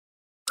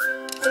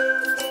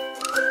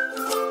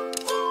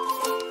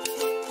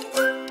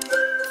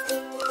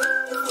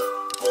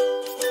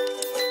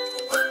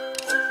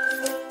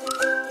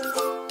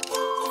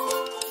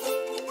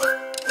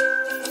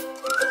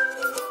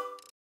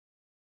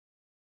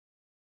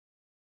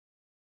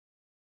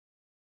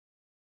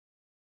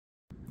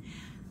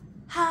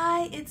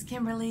Hi, it's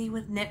Kimberly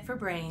with Knit for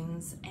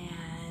Brains,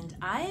 and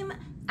I'm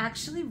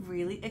actually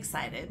really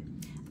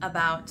excited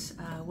about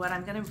what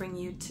I'm going to bring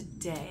you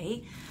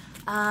today.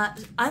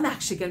 I'm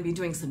actually going to be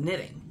doing some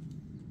knitting.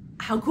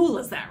 How cool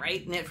is that,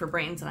 right? Knit for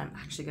Brains, and I'm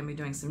actually going to be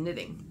doing some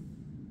knitting.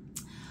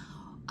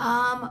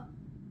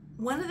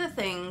 One of the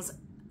things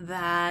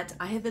that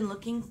I have been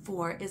looking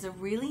for is a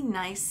really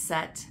nice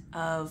set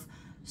of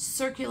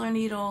circular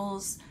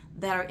needles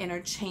that are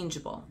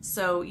interchangeable.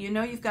 So you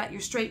know you've got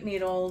your straight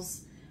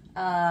needles,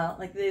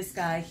 like this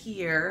guy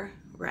here,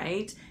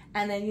 right?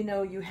 And then you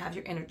know you have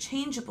your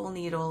interchangeable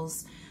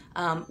needles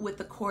with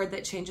the cord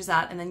that changes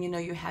out, and then you know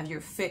you have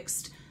your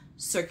fixed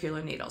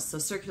circular needles. So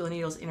circular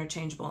needles,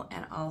 interchangeable,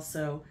 and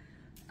also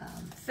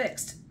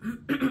fixed.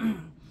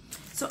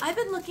 So I've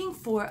been looking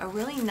for a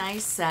really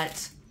nice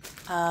set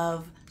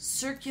of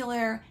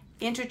circular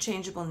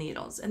interchangeable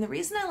needles. And the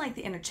reason I like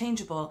the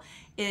interchangeable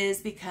is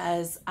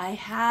because I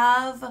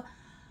have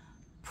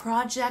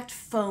Project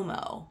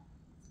FOMO,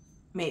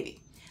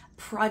 maybe.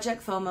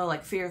 Project FOMO,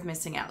 like fear of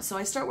missing out. So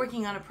I start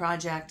working on a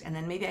project and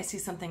then maybe I see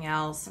something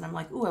else and I'm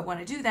like, ooh, I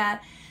want to do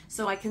that.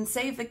 So I can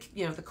save the,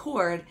 the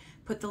cord,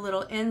 put the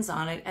little ends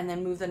on it, and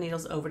then move the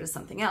needles over to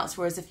something else.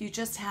 Whereas if you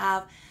just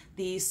have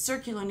these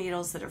circular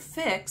needles that are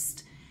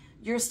fixed,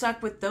 you're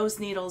stuck with those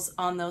needles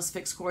on those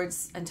fixed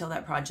cords until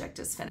that project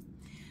is finished.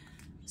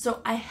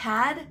 So I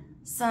had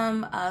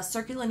some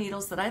circular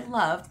needles that I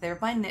loved. They're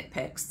by Knit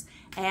Picks,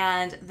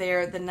 and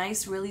they're the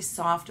nice, really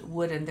soft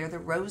wooden. They're the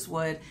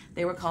rosewood.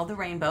 They were called the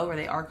rainbow, or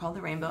they are called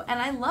the rainbow,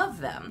 and I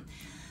love them.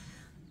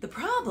 The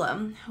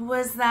problem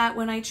was that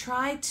when I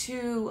tried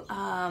to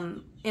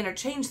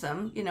interchange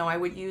them, I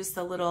would use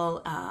the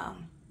little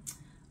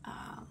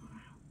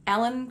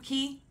Allen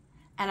key,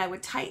 and I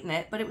would tighten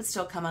it, but it would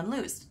still come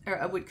unloosed, or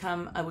it would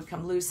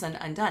come loose and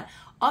undone.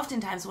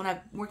 Oftentimes when I'm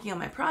working on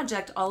my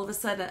project, all of a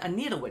sudden a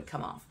needle would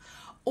come off,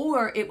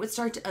 or it would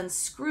start to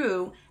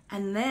unscrew,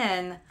 and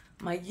then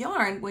my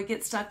yarn would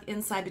get stuck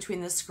inside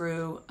between the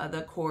screw,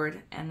 the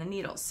cord, and the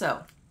needle.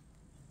 So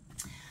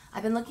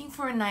I've been looking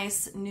for a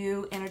nice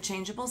new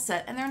interchangeable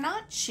set, and they're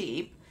not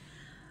cheap,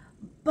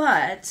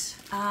 but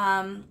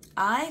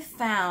I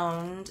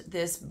found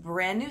this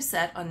brand new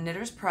set on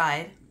Knitter's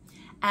Pride,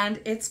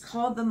 and it's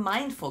called the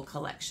Mindful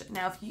Collection.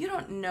 Now, if you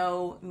don't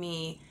know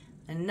me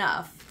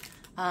enough,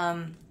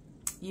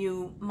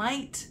 you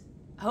might,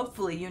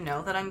 hopefully you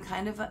know that I'm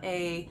kind of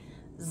a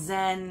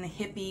Zen,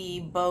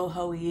 hippie,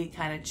 boho-y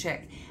kind of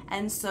chick.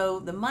 And so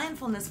the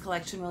Mindfulness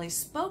Collection really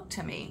spoke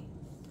to me.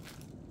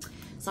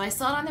 So I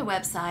saw it on their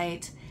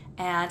website,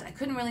 and I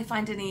couldn't really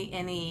find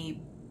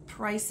any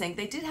pricing.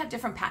 They did have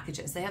different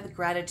packages. They have the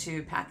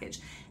gratitude package,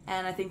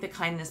 and I think the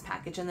kindness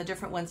package, and the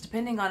different ones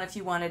depending on if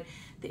you wanted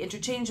the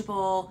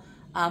interchangeable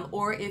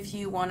or if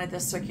you wanted the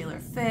circular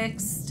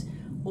fixed,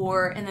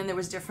 and then there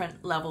was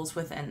different levels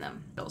within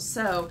them.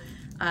 So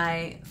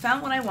I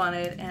found what I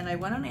wanted, and I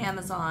went on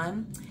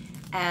Amazon,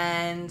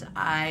 and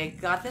I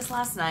got this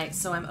last night,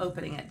 so I'm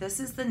opening it. This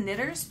is the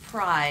Knitter's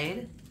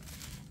Pride,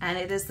 and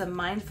it is the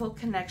Mindful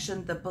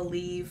Connection, the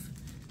Believe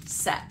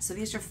set. So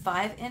these are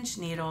 5-inch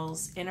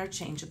needles,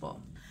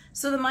 interchangeable.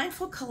 So the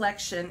Mindful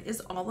Collection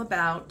is all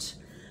about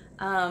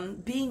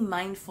being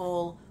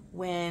mindful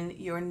when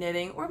you're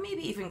knitting, or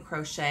maybe even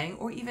crocheting,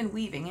 or even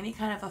weaving, any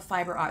kind of a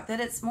fiber art,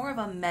 that it's more of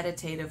a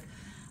meditative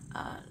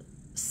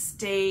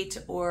state,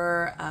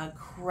 or a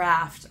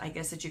craft, I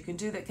guess, that you can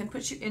do that can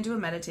put you into a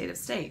meditative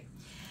state.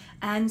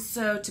 And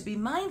so to be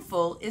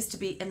mindful is to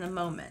be in the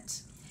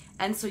moment.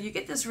 And so you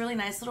get this really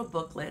nice little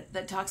booklet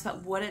that talks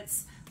about what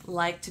it's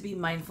like to be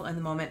mindful in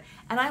the moment.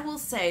 And I will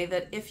say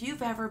that if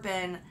you've ever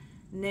been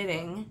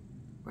knitting,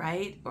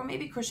 right, or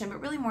maybe crocheting,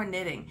 but really more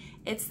knitting,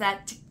 it's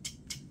that tick, tick,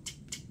 tick,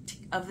 tick, tick, tick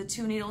of the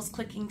two needles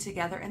clicking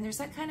together, and there's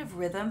that kind of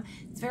rhythm.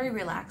 It's very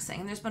relaxing,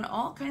 and there's been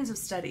all kinds of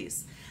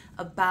studies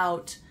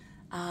about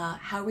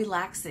how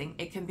relaxing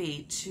it can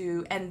be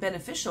and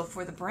beneficial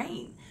for the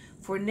brain,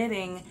 for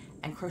knitting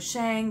and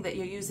crocheting, that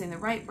you're using the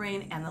right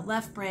brain and the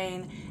left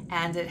brain,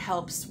 and it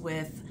helps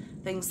with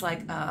things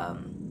like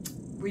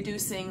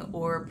reducing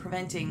or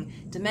preventing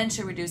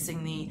dementia,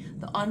 reducing the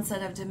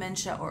onset of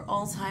dementia or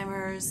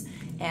Alzheimer's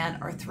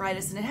and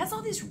arthritis, and it has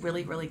all these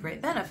really, really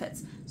great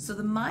benefits. So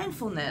the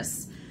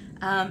mindfulness,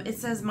 it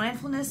says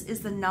mindfulness is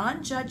the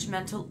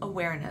non-judgmental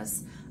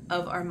awareness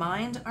of our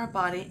mind, our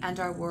body, and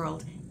our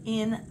world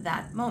in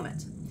that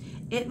moment.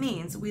 It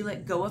means we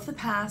let go of the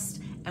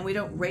past and we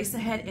don't race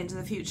ahead into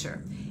the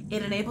future.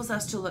 It enables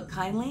us to look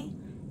kindly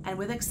and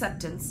with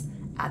acceptance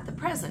at the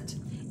present.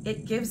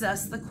 It gives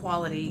us the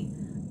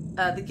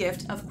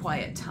gift of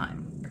quiet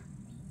time.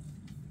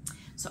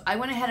 So I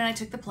went ahead and I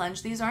took the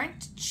plunge. These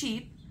aren't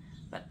cheap,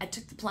 but I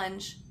took the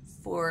plunge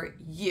for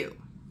you.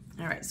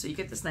 All right, so you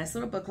get this nice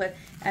little booklet,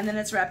 and then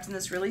it's wrapped in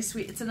this really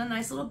sweet, it's in a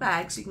nice little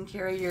bag, so you can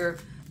carry your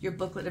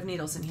booklet of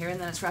needles in here, and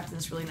then it's wrapped in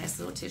this really nice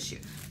little tissue.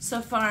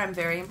 So far, I'm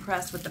very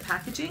impressed with the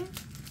packaging.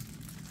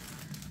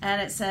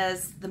 And it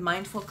says the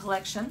Mindful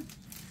Collection.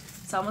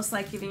 It's almost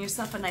like giving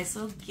yourself a nice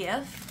little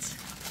gift.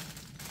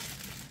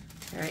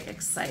 Very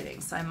exciting.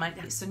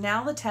 So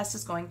now the test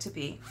is going to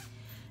be,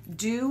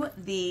 do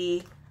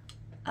the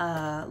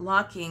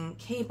locking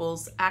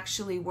cables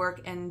actually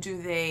work, and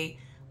do they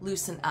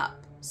loosen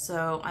up?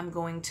 So I'm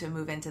going to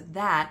move into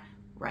that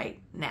right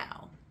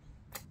now.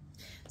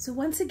 So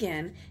once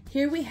again,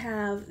 here we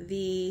have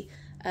the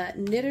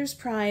Knitter's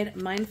Pride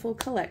Mindful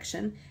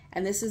Collection,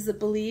 and this is the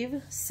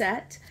Believe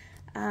set.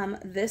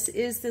 This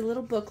is the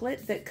little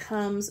booklet that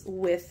comes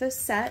with the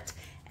set,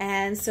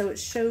 and so it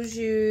shows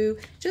you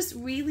just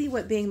really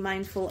what being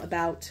mindful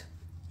about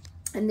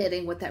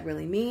knitting, what that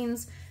really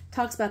means.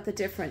 Talks about the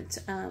different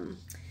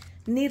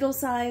needle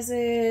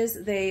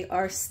sizes. They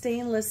are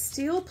stainless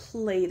steel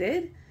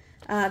plated.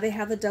 They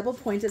have the double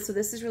pointed, so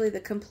this is really the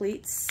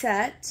complete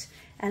set.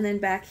 And then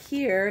back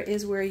here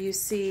is where you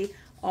see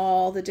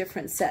all the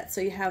different sets.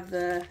 So you have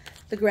the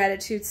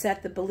Gratitude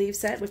set, the Believe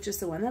set, which is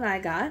the one that I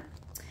got.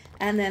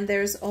 And then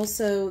there's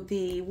also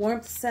the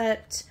Warmth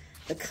set,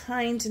 the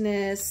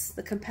Kindness,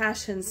 the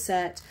Compassion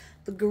set,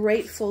 the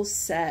Grateful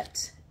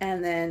set,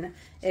 and then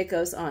it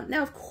goes on.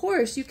 Now, of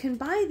course, you can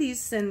buy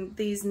these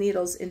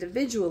needles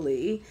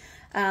individually,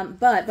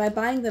 but by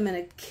buying them in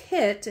a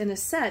kit, in a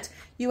set,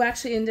 you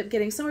actually end up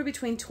getting somewhere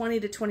between 20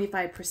 to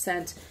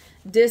 25%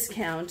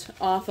 discount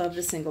off of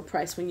the single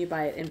price when you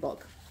buy it in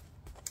bulk.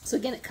 So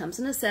again, it comes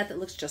in a set that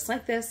looks just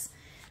like this.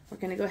 We're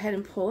going to go ahead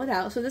and pull it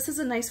out. So this is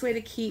a nice way to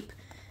keep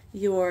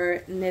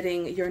your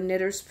knitting, your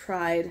Knitter's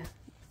Pride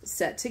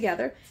set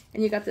together.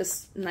 And you got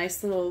this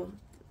nice little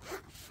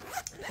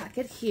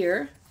packet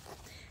here.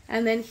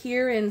 And then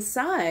here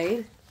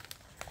inside,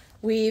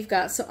 we've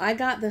got, so I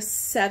got the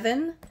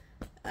 7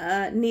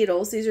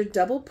 needles. These are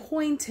double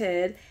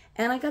pointed,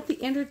 and I got the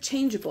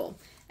interchangeable.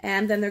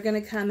 And then they're going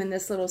to come in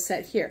this little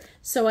set here.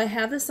 So I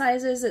have the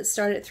sizes that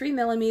start at 3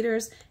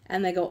 millimeters,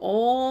 and they go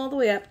all the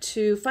way up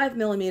to 5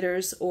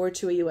 millimeters, or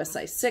to a US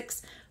size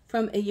 6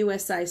 from a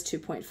US size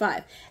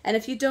 2.5. And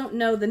if you don't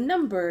know the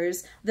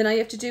numbers, then all you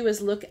have to do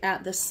is look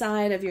at the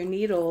side of your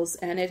needles,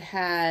 and it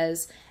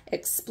has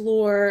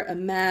Explore,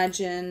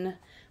 Imagine,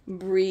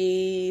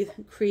 Breathe,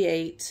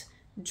 Create,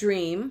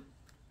 Dream,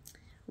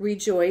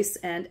 Rejoice,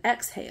 and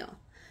Exhale.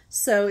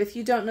 So if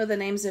you don't know the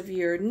names of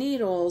your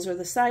needles, or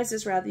the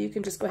sizes rather, you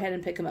can just go ahead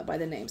and pick them up by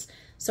the names.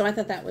 So I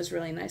thought that was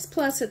really nice.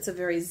 Plus, it's a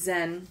very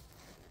zen,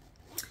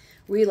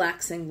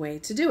 relaxing way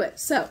to do it.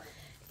 So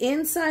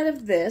inside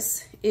of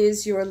this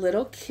is your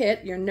little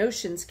kit, your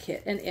Notions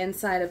kit. And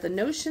inside of the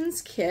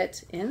Notions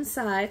kit,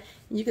 inside,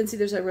 you can see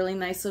there's a really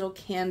nice little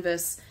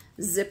canvas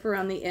zipper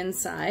on the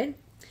inside.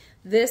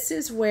 This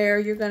is where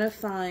you're going to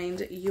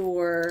find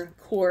your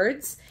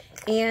cords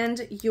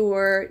and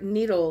your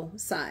needle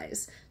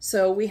size.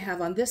 So we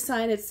have on this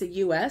side, it's the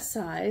US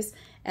size,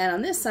 and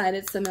on this side,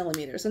 it's the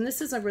millimeters. And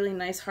this is a really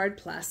nice hard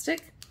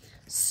plastic.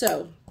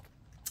 So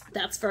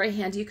that's very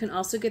handy. You can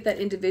also get that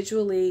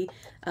individually,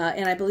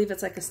 and I believe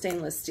it's like a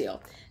stainless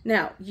steel.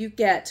 Now, you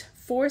get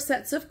 4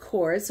 sets of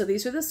cords. So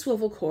these are the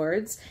swivel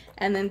cords,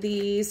 and then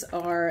these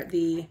are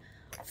the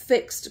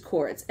fixed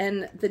cords.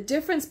 And the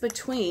difference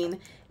between,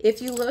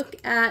 if you look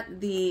at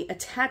the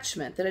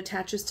attachment that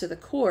attaches to the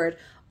cord,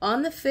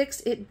 on the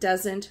fixed, it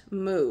doesn't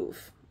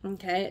move,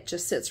 okay? It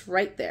just sits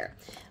right there.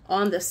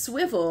 On the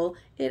swivel,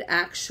 it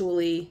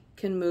actually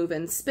can move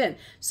and spin.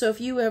 So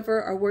if you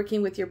ever are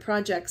working with your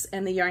projects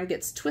and the yarn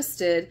gets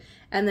twisted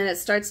and then it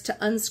starts to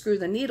unscrew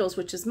the needles,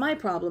 which is my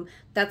problem,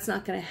 that's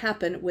not going to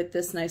happen with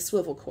this nice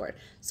swivel cord.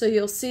 So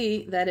you'll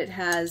see that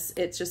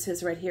it just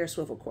has right here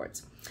swivel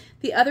cords.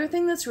 The other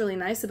thing that's really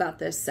nice about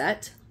this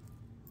set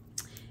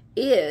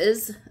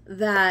is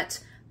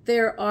that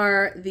there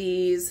are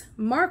these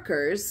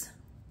markers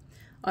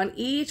on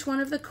each one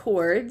of the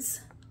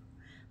cords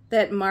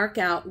that mark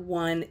out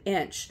 1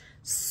 inch.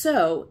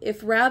 So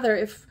if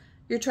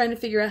you're trying to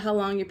figure out how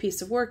long your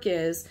piece of work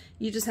is,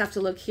 you just have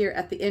to look here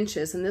at the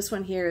inches. And this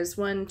one here is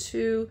 1,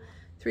 2,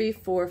 3,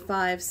 4,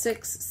 5,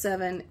 6,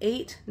 7,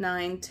 8,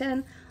 9,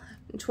 10,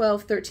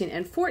 12, 13,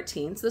 and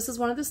 14. So this is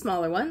one of the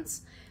smaller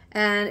ones.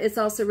 And it's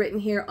also written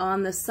here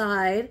on the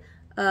side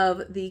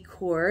of the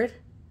cord.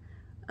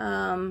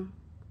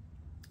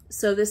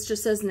 So this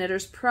just says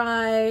Knitter's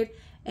Pride,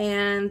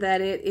 and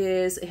that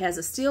it has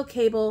a steel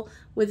cable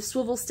with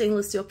swivel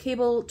stainless steel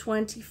cable,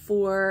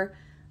 24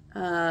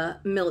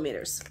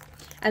 millimeters.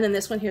 And then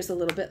this one here's a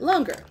little bit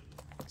longer.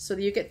 So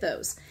you get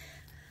those.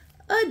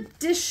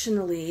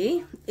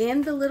 Additionally,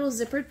 in the little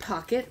zippered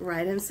pocket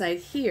right inside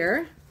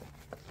here,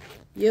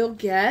 you'll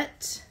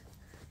get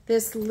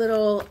this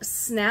little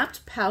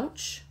snapped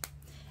pouch.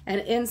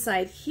 And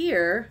inside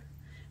here,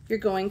 you're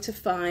going to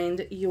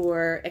find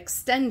your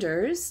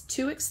extenders,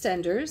 2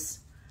 extenders,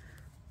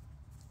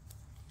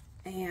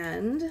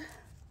 and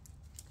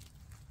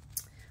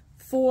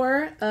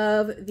 4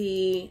 of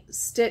the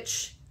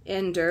stitch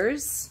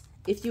enders.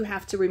 If you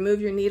have to remove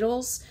your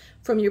needles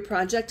from your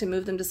project and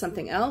move them to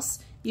something else,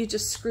 you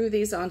just screw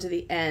these onto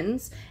the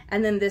ends.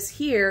 And then this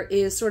here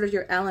is sort of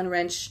your Allen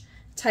wrench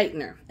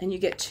tightener, and you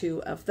get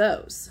 2 of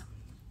those.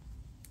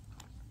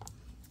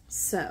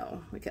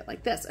 So we get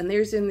like this, and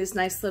there's in this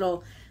nice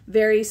little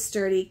very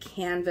sturdy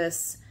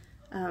canvas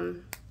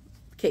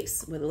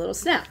case with a little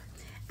snap.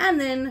 And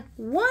then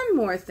one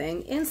more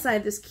thing,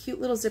 inside this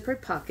cute little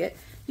zippered pocket,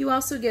 you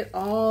also get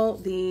all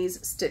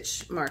these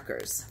stitch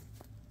markers.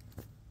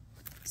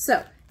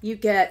 So you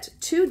get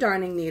 2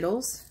 darning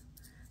needles,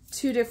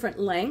 2 different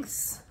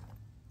lengths,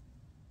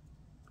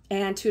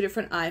 and 2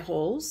 different eye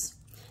holes.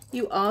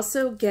 You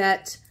also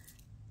get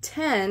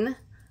 10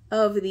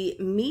 of the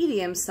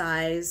medium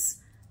size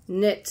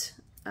knit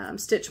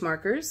stitch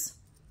markers.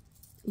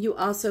 You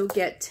also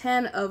get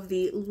 10 of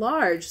the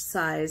large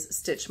size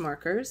stitch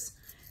markers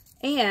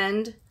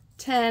and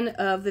 10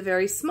 of the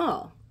very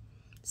small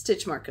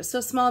stitch markers.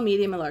 So small,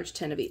 medium, and large,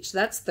 10 of each.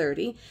 That's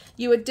 30.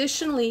 You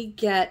additionally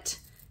get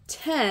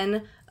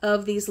 10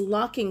 of these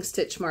locking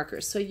stitch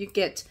markers. So you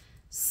get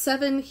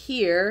 7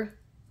 here,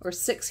 or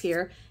 6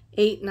 here,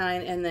 8,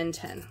 9, and then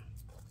 10.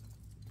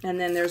 And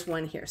then there's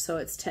 1 here, so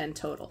it's 10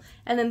 total.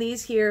 And then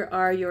these here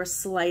are your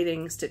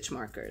sliding stitch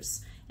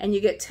markers. And you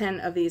get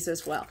 10 of these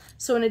as well.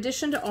 So in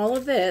addition to all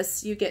of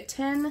this, you get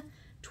 10,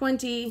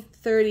 20,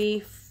 30,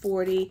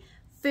 40,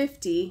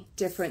 50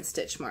 different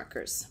stitch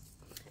markers.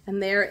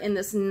 And they're in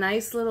this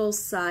nice little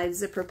side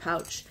zipper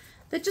pouch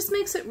that just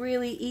makes it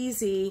really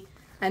easy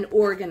and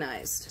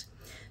organized.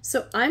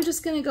 So I'm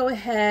just going to go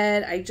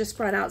ahead, I just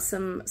brought out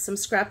some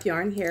scrap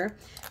yarn here,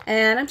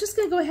 and I'm just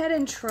going to go ahead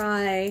and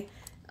try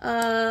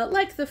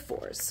like the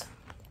 4s.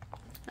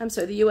 I'm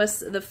sorry, the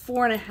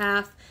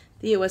 4.5,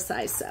 the US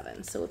size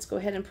 7. So let's go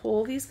ahead and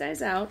pull these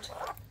guys out.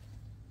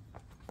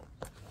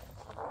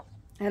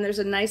 And there's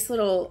a nice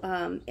little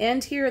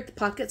end here at the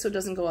pocket so it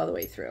doesn't go all the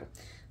way through.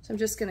 So I'm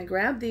just going to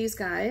grab these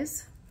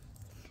guys,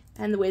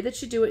 and the way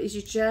that you do it is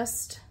you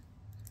just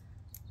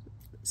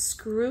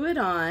screw it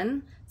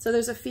on. So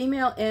there's a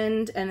female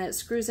end and it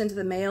screws into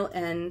the male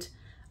end.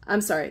 I'm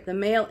sorry, the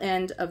male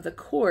end of the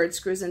cord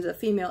screws into the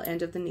female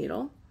end of the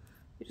needle.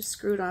 You just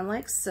screw it on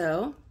like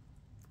so.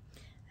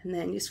 And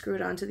then you screw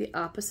it onto the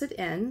opposite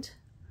end,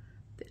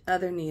 the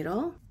other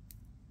needle.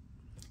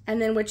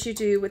 And then what you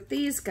do with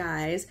these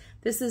guys,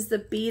 this is the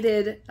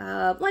beaded,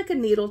 like a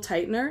needle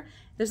tightener.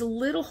 There's a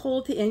little hole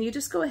at the end. You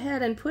just go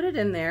ahead and put it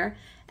in there,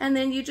 and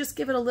then you just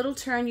give it a little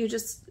turn. You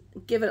just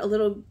give it a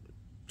little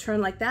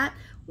turn like that.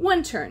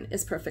 1 turn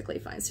is perfectly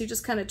fine. So you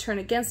just kind of turn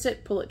against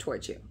it, pull it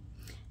towards you.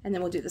 And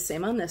then we'll do the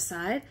same on this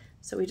side.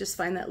 So we just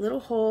find that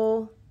little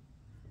hole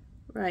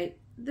right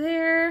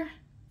there.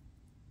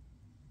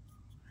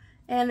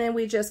 And then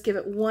we just give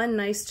it 1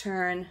 nice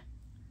turn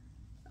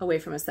away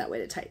from us that way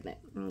to tighten it.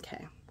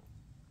 Okay.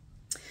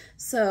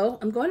 So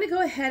I'm going to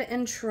go ahead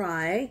and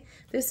try.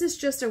 This is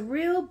just a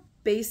real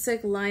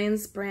basic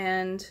Lions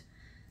brand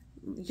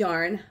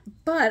yarn,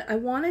 but I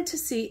wanted to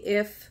see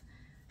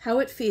how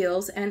it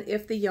feels and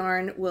if the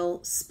yarn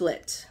will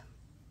split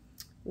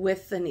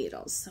with the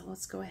needles. So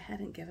let's go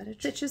ahead and give it a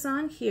stitches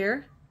on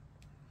here.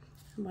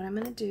 And what I'm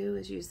going to do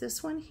is use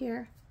this one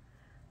here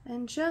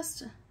and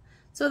just,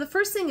 so the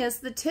first thing is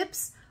the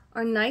tips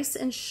are nice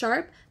and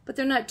sharp, but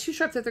they're not too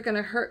sharp that they're going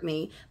to hurt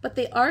me, but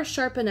they are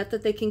sharp enough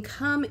that they can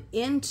come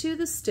into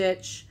the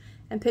stitch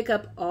and pick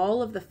up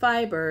all of the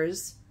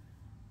fibers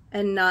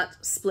and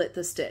not split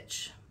the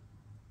stitch.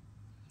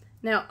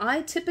 Now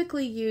I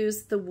typically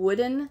use the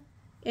wooden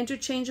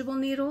interchangeable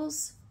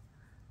needles,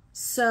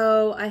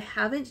 so I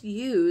haven't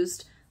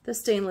used the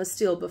stainless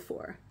steel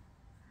before.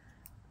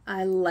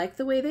 I like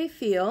the way they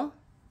feel.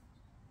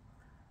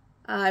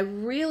 I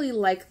really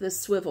like the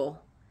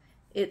swivel.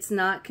 It's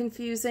not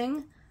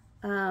confusing.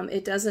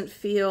 It doesn't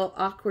feel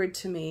awkward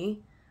to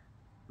me.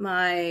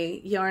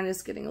 My yarn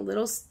is getting a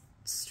little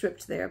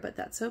stripped there, but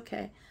that's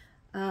okay.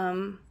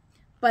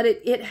 But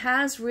it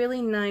has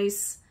really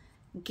nice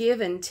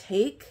give and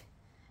take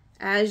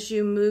as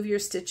you move your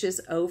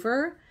stitches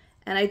over,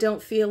 and I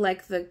don't feel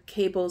like the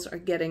cables are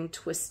getting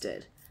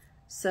twisted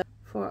so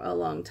for a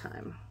long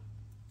time.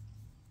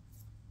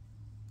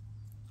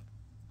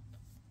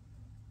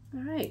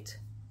 All right,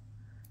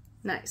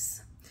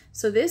 nice.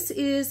 So this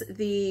is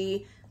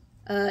the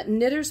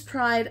Knitter's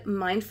Pride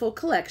Mindful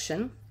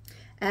Collection,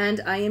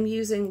 and I am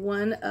using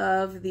one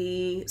of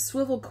the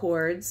swivel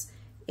cords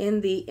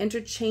in the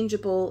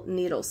interchangeable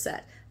needle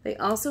set. They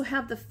also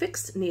have the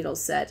fixed needle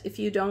set if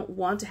you don't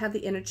want to have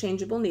the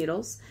interchangeable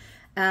needles.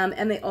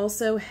 And they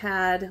also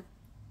had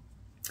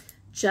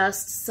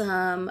just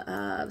some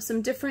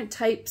different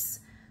types,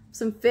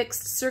 some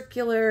fixed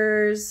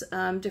circulars,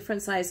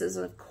 different sizes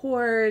of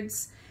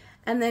cords.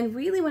 And then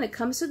really when it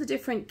comes to the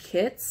different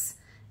kits,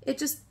 it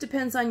just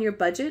depends on your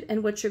budget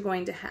and what you're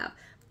going to have.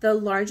 The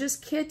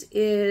largest kit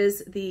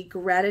is the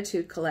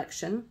Gratitude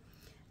Collection,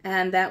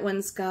 and that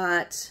one's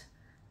got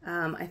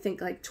I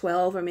think like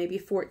 12 or maybe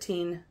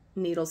 14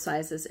 needle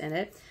sizes in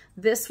it.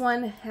 This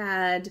one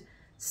had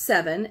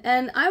 7,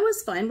 and I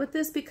was fine with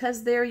this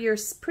because they're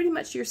pretty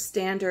much your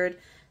standard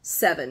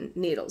 7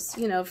 needles,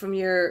 you know, from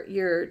your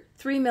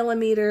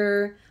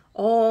 3mm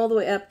all the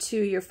way up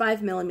to your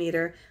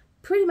 5mm.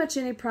 Pretty much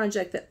any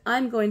project that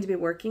I'm going to be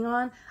working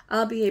on,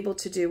 I'll be able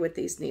to do with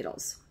these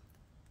needles.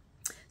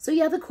 So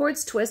yeah, the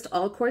cords twist,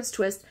 all cords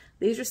twist.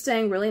 These are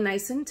staying really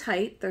nice and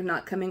tight. They're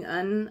not coming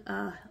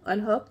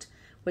unhooked,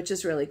 which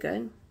is really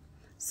good.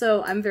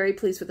 So I'm very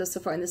pleased with this so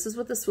far, and this is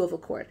with the swivel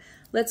cord.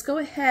 Let's go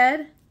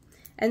ahead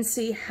and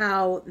see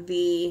how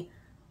the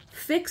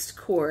fixed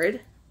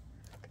cord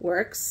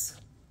works,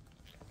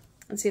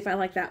 and see if I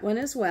like that one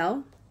as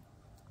well.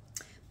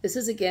 This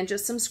is again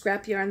just some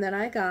scrap yarn that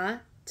I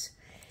got.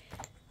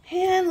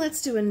 And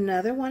let's do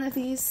another one of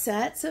these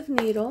sets of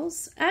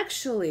needles.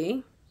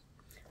 Actually,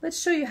 let's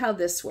show you how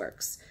this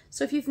works.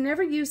 So if you've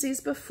never used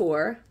these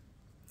before,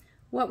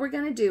 what we're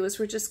going to do is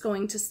we're just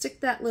going to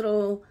stick that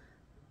little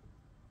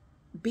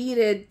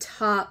beaded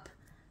top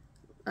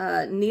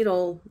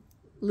needle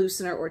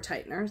loosener or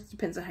tightener. It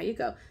depends on how you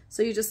go.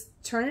 So you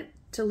just turn it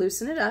to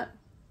loosen it up.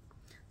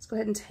 Let's go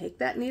ahead and take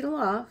that needle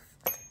off.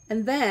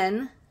 And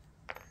then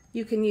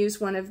you can use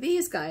one of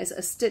these guys,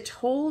 a stitch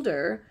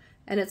holder,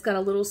 and it's got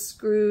a little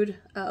screwed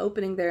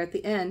opening there at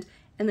the end,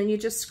 and then you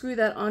just screw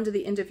that onto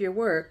the end of your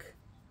work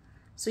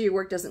so your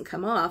work doesn't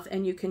come off,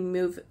 and you can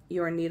move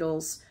your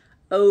needles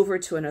over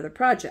to another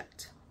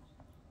project.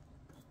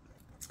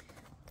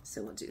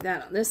 So we'll do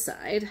that on this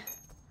side.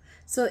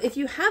 So if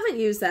you haven't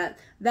used that,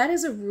 that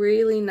is a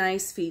really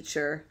nice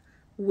feature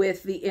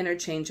with the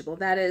interchangeable.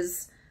 That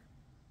is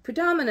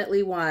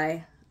predominantly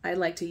why I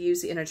like to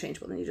use the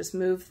interchangeable. Then you just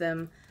move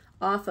them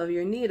off of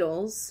your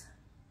needles.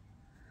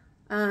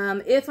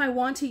 If I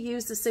want to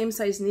use the same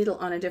size needle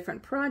on a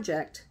different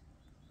project,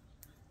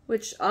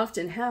 which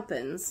often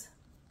happens,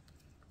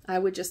 I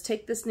would just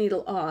take this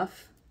needle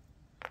off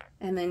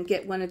and then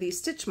get one of these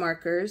stitch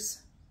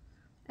markers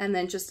and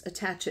then just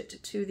attach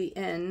it to the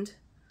end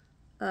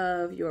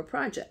of your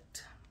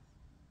project.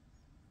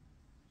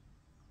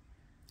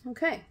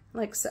 Okay,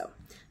 like so.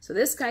 So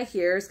this guy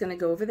here is going to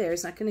go over there.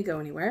 He's not going to go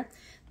anywhere.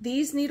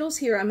 These needles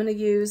here, I'm going to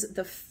use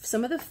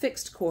some of the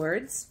fixed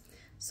cords.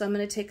 So I'm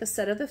going to take a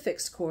set of the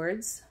fixed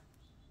cords.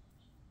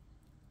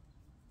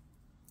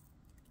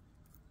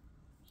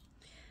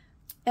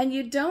 And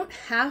you don't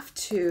have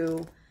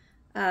to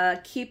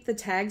keep the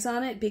tags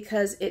on it,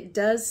 because it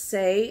does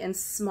say in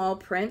small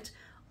print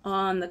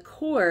on the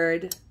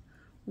cord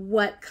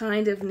what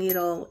kind of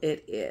needle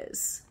it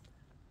is.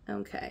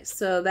 Okay,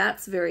 so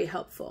that's very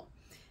helpful.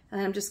 And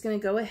I'm just going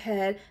to go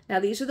ahead. Now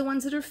these are the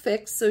ones that are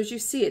fixed, so as you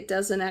see, it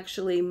doesn't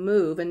actually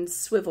move and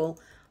swivel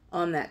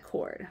on that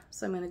cord.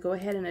 So I'm going to go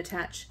ahead and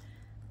attach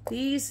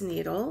these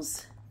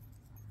needles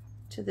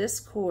to this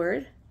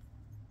cord.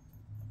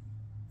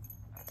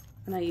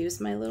 And I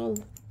use my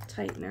little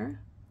tightener.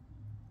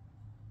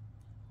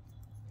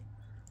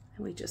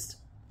 And we just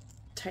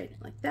tighten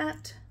it like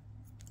that.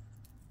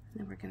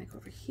 And then we're going to go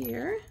over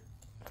here.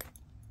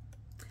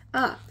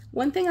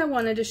 One thing I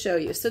wanted to show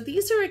you. So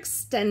these are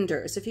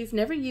extenders. If you've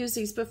never used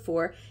these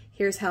before,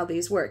 here's how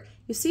these work.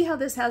 You see how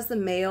this has the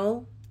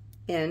male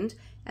end,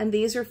 and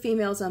these are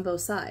females on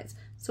both sides.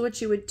 So what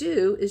you would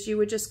do is you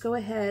would just go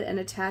ahead and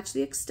attach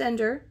the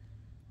extender,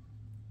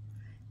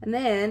 and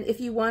then if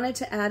you wanted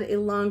to add a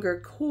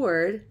longer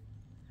cord,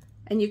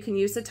 and you can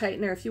use the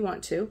tightener if you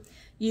want to,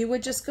 you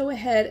would just go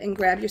ahead and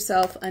grab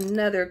yourself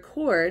another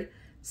cord,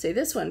 say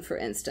this one for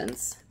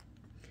instance,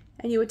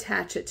 and you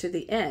attach it to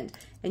the end.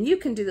 And you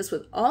can do this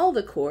with all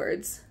the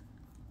cords.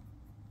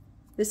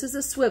 This is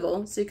a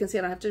swivel, so you can see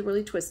I don't have to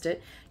really twist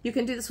it. You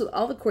can do this with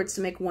all the cords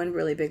to make one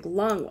really big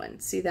long one.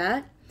 See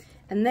that?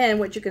 And then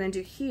what you're going to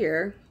do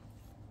here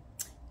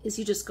is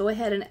you just go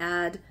ahead and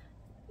add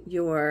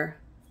your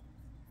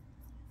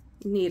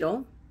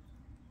needle.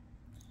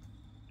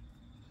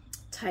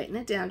 Tighten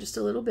it down just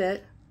a little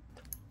bit.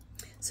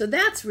 So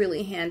that's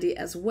really handy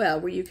as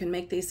well, where you can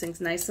make these things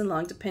nice and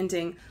long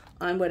depending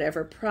on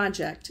whatever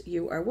project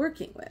you are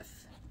working with.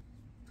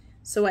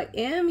 So I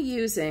am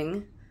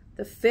using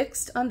the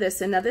fixed on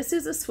this, and now this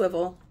is a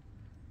swivel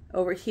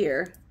over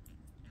here.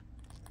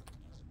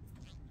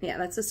 Yeah,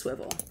 that's a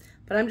swivel.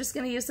 But I'm just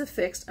going to use the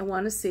fixed. I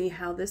want to see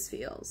how this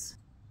feels.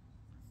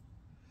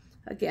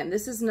 Again,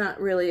 this is not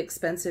really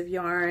expensive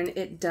yarn.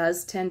 It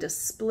does tend to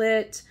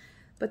split,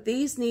 but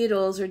these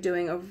needles are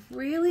doing a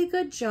really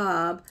good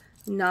job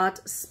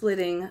not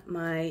splitting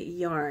my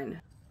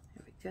yarn.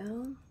 There we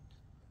go.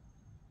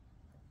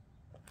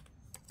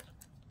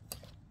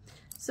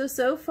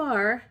 So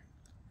far,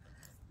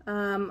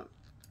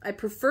 I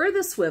prefer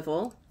the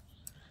swivel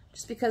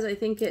just because I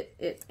think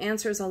it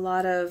answers a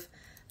lot of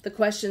the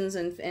questions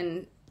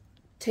and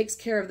takes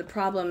care of the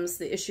problems,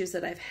 the issues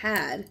that I've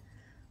had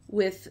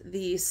with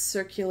the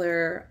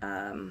circular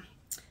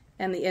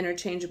and the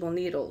interchangeable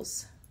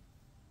needles.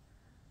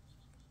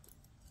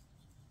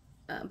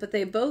 But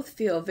they both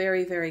feel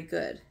very, very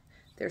good.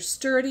 They're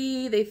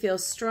sturdy, they feel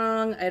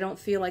strong. I don't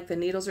feel like the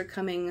needles are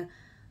coming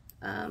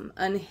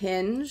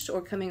unhinged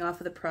or coming off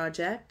of the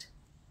project.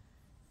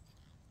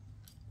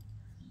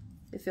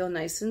 They feel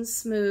nice and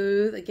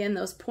smooth. Again,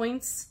 those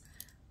points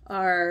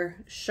are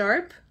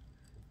sharp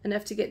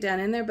enough to get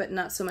down in there, but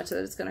not so much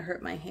that it's going to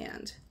hurt my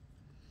hand.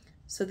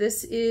 So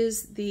this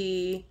is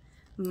the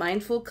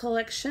Mindful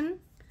Collection.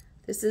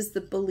 This is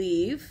the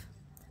Believe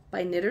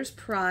by Knitter's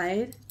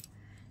Pride.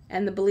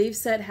 And the Believe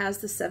set has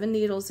the 7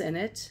 needles in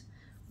it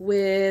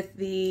with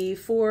the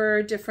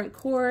 4 different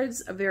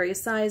cords of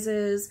various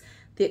sizes,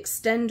 the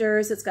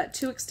extenders. It's got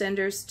 2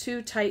 extenders,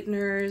 2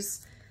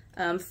 tighteners,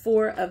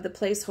 4 of the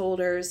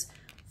placeholders,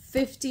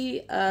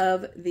 50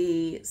 of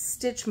the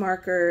stitch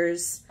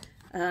markers,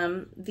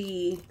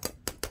 the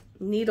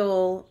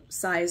needle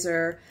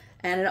sizer,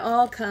 and it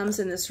all comes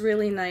in this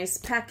really nice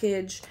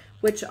package,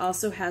 which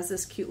also has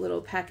this cute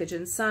little package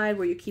inside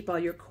where you keep all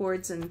your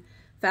cords and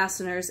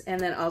fasteners, and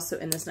then also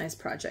in this nice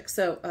project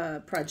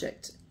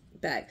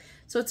bag.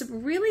 So it's a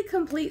really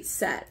complete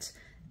set.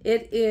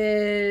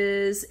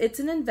 It's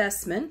an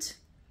investment.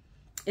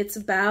 It's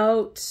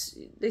about,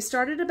 they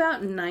started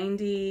about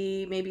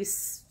 90, maybe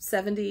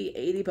 70,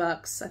 80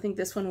 bucks. I think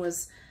this one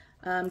was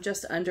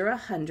just under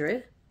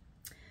 100.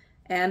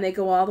 And they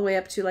go all the way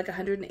up to like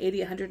 180,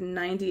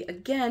 190,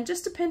 again,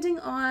 just depending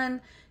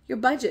on your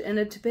budget and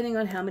depending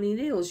on how many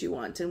needles you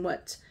want and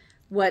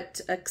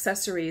what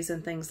accessories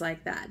and things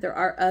like that. There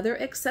are other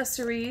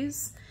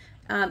accessories.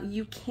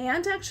 You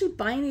can't actually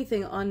buy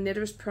anything on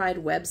Knitter's Pride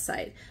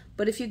website,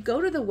 but if you go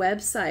to the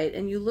website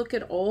and you look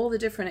at all the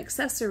different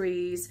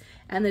accessories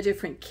and the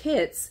different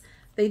kits,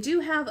 they do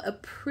have a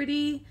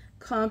pretty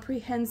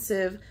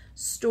comprehensive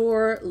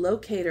store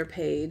locator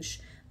page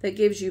that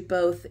gives you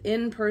both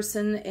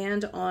in-person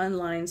and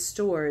online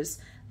stores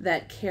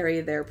that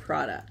carry their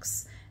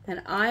products.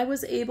 And I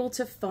was able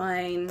to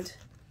find,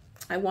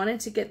 I wanted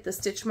to get the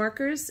stitch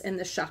markers in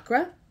the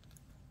chakra.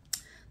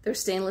 They're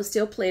stainless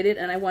steel plated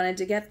and I wanted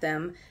to get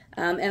them.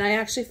 And I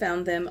actually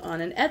found them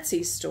on an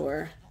Etsy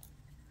store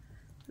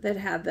that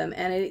had them,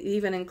 and it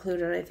even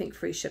included, I think,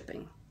 free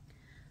shipping.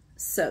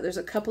 So there's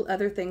a couple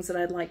other things that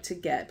I'd like to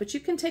get, but you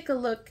can take a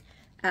look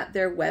at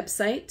their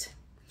website.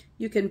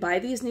 You can buy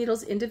these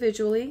needles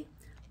individually,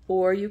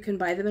 or you can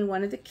buy them in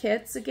one of the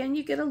kits. Again,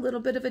 you get a little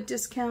bit of a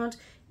discount,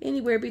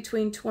 anywhere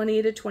between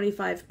 20 to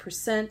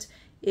 25%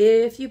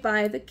 if you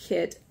buy the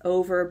kit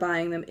over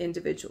buying them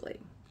individually.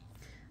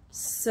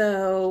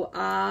 So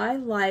I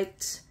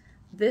liked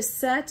this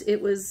set.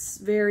 It was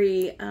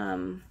very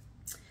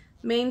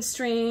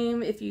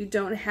mainstream. If you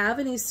don't have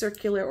any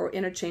circular or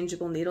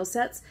interchangeable needle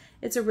sets,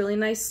 it's a really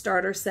nice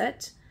starter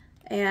set.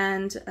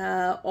 And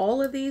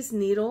all of these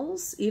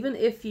needles, even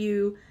if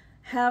you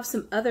have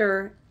some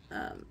other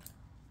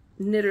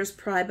Knitter's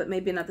Pride, but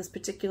maybe not this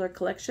particular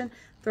collection,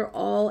 they're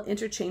all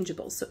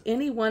interchangeable. So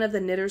any one of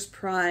the Knitter's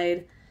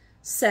Pride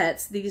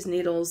sets, these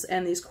needles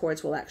and these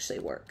cords will actually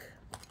work.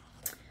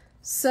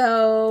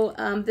 So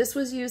this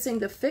was using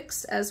the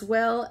fixed as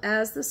well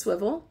as the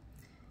swivel.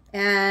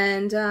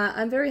 And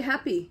I'm very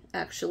happy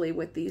actually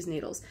with these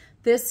needles.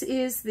 This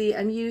is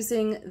I'm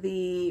using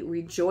the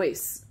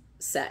Rejoice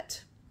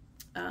set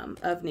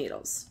of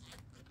needles.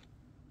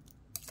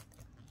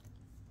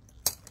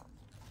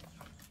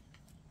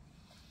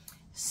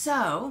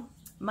 So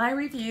my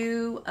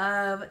review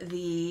of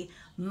the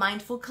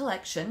Mindful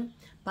Collection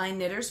by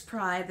Knitter's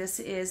Pride, this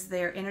is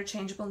their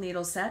interchangeable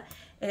needle set,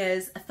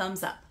 is a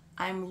thumbs up.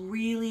 I'm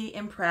really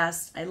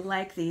impressed. I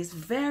like these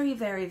very,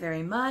 very,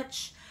 very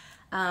much.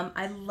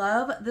 I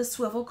love the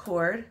swivel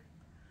cord.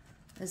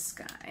 This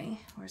guy,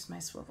 where's my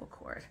swivel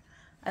cord?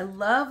 I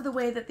love the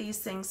way that these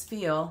things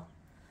feel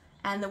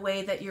and the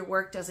way that your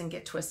work doesn't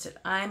get twisted.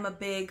 I'm a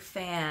big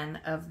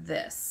fan of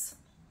this.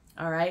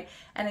 All right.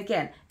 And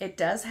again, it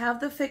does have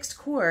the fixed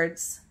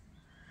cords,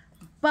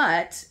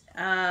 but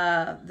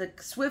the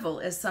swivel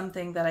is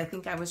something that I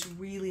think I was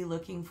really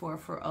looking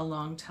for a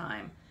long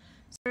time.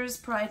 Here's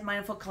Pride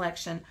Mindful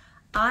Collection.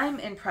 I'm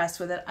impressed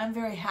with it. I'm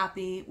very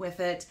happy with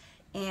it.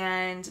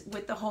 And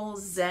with the whole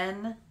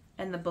Zen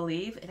and the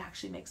Believe, it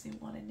actually makes me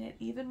want to knit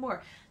even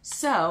more.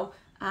 So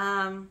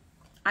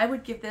I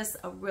would give this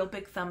a real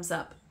big thumbs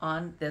up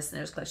on this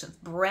Knitter's Collection. It's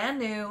brand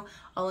new.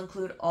 I'll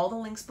include all the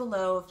links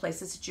below of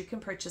places that you can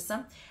purchase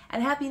them.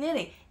 And happy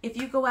knitting. If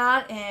you go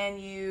out and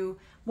you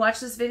watch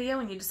this video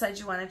and you decide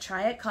you want to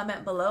try it,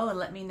 comment below and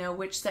let me know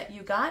which set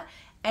you got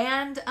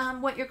and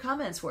what your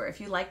comments were.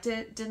 If you liked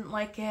it, didn't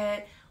like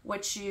it,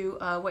 what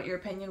your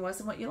opinion was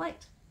and what you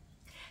liked.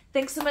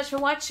 Thanks so much for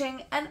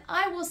watching, and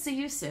I will see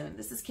you soon.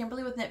 This is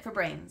Kimberly with Knit for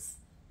Brains.